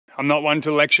I'm not one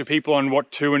to lecture people on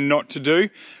what to and not to do,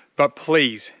 but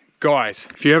please, guys,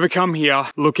 if you ever come here,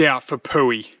 look out for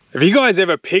pooey. Have you guys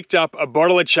ever picked up a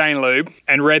bottle of chain lube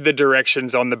and read the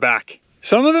directions on the back?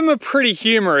 Some of them are pretty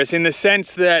humorous in the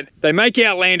sense that they make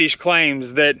outlandish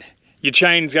claims that your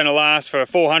chain's gonna last for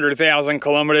 400,000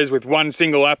 kilometers with one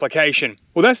single application.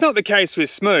 Well, that's not the case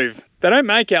with Smoove. They don't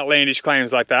make outlandish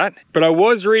claims like that, but I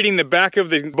was reading the back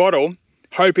of the bottle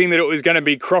hoping that it was gonna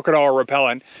be crocodile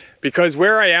repellent, because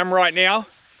where I am right now,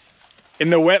 in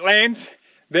the wetlands,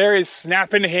 there is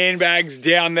snapping handbags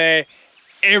down there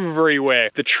everywhere.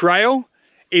 The trail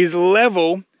is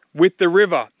level with the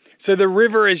river. So the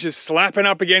river is just slapping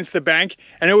up against the bank,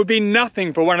 and it would be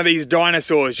nothing for one of these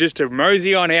dinosaurs just to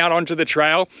mosey on out onto the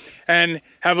trail and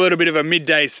have a little bit of a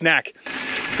midday snack.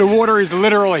 The water is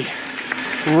literally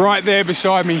right there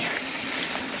beside me.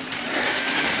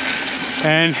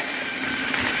 And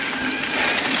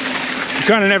you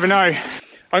kind of never know.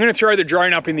 I'm gonna throw the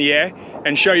drone up in the air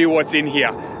and show you what's in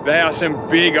here. They are some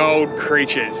big old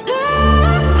creatures.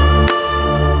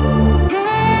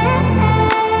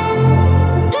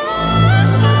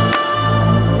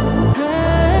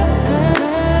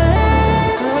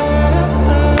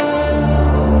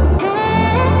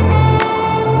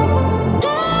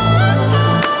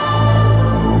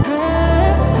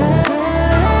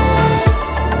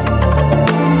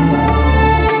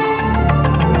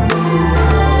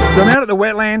 So I'm out at the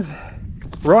wetlands,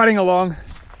 riding along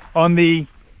on the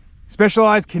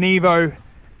Specialized Kenevo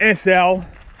SL.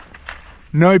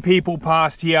 No people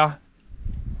past here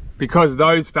because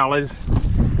those fellas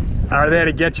are there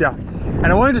to get you. And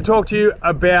I wanted to talk to you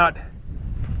about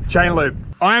chain lube.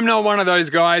 I am not one of those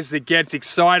guys that gets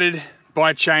excited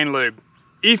by chain lube.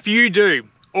 If you do,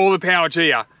 all the power to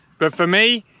you. But for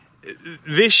me,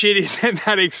 this shit isn't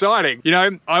that exciting. You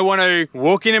know, I want to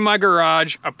walk into my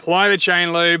garage, apply the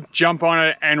chain lube, jump on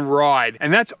it and ride.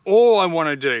 And that's all I want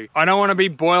to do. I don't want to be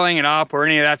boiling it up or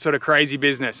any of that sort of crazy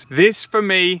business. This for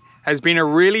me has been a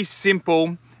really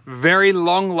simple, very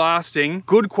long lasting,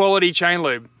 good quality chain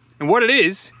lube. And what it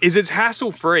is it's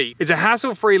hassle-free. It's a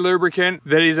hassle-free lubricant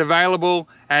that is available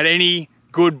at any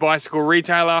good bicycle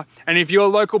retailer. And if your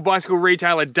local bicycle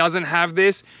retailer doesn't have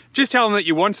this, just tell them that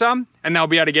you want some and they'll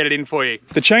be able to get it in for you.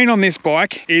 The chain on this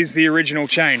bike is the original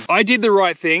chain. I did the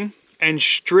right thing and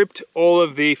stripped all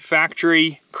of the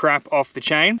factory crap off the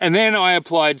chain, and then I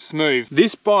applied Smoove.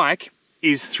 This bike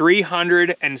is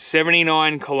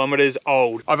 379 kilometers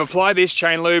old. I've applied this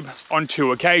chain lube on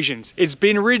 2 occasions. It's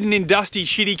been ridden in dusty,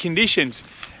 shitty conditions,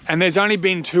 and there's only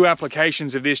been 2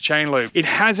 applications of this chain lube. It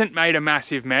hasn't made a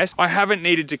massive mess. I haven't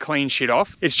needed to clean shit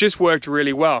off. It's just worked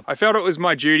really well. I felt it was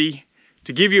my duty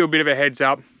to give you a bit of a heads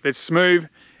up that Smoove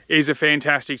is a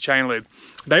fantastic chain lube.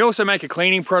 They also make a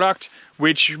cleaning product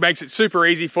which makes it super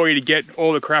easy for you to get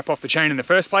all the crap off the chain in the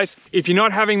first place. If you're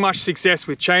not having much success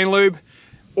with chain lube,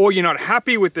 or you're not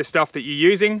happy with the stuff that you're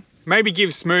using, maybe give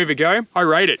Smoove a go. I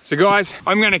rate it. So guys,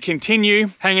 I'm gonna continue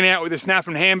hanging out with the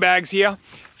snapping handbags here.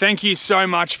 Thank you so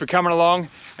much for coming along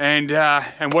and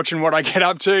watching what I get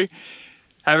up to.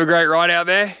 Have a great ride out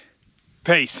there.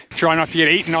 Peace. Try not to get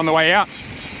eaten on the way out.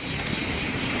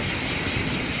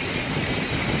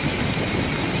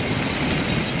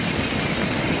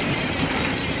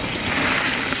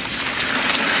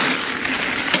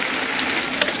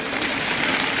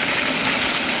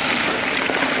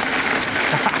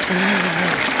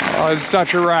 Oh, it's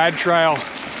such a rad trail.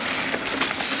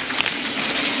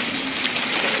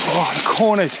 Oh, the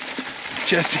corners,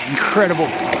 just incredible.